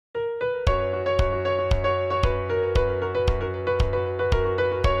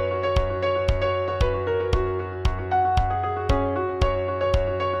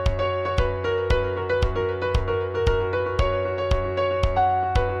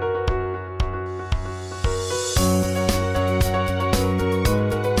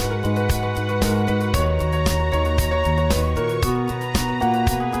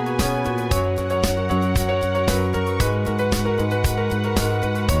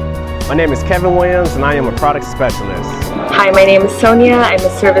My name is Kevin Williams and I am a product specialist. Hi, my name is Sonia. I'm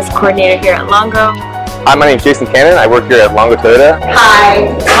a service coordinator here at Longo. Hi, my name is Jason Cannon. I work here at Longo Toyota. Hi,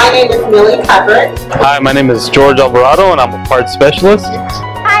 my name is Millie Cover. Hi, my name is George Alvarado and I'm a parts specialist.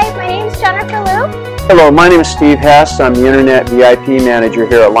 Hi, my name is Jennifer Liu. Hello, my name is Steve Hess. I'm the Internet VIP Manager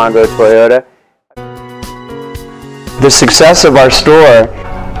here at Longo Toyota. The success of our store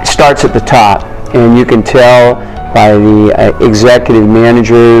starts at the top, and you can tell by the executive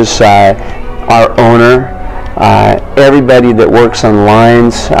managers, our owner, everybody that works on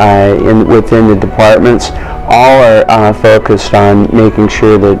lines within the departments, all are focused on making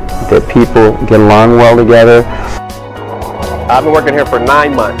sure that people get along well together. I've been working here for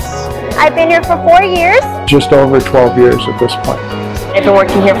 9 months. I've been here for 4 years. Just over 12 years at this point. I've been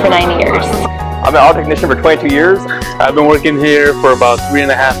working here for 9 years. I'm an auto technician for 22 years. I've been working here for about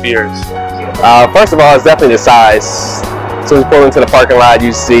 3.5 years. First of all, it's definitely the size. As soon as you pull into the parking lot,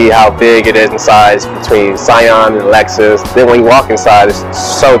 you see how big it is in size between Scion and Lexus. Then when you walk inside, it's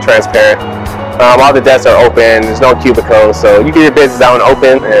so transparent. All the desks are open, there's no cubicles, so you get your business out and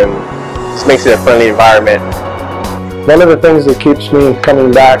open, and just makes it a friendly environment. One of the things that keeps me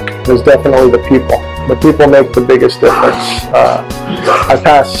coming back is definitely the people. The people make the biggest difference. I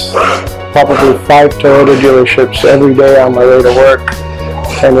pass probably 5 Toyota dealerships every day on my way to work,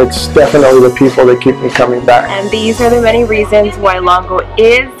 and it's definitely the people that keep me coming back. And these are the many reasons why Longo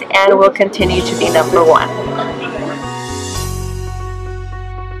is and will continue to be #1.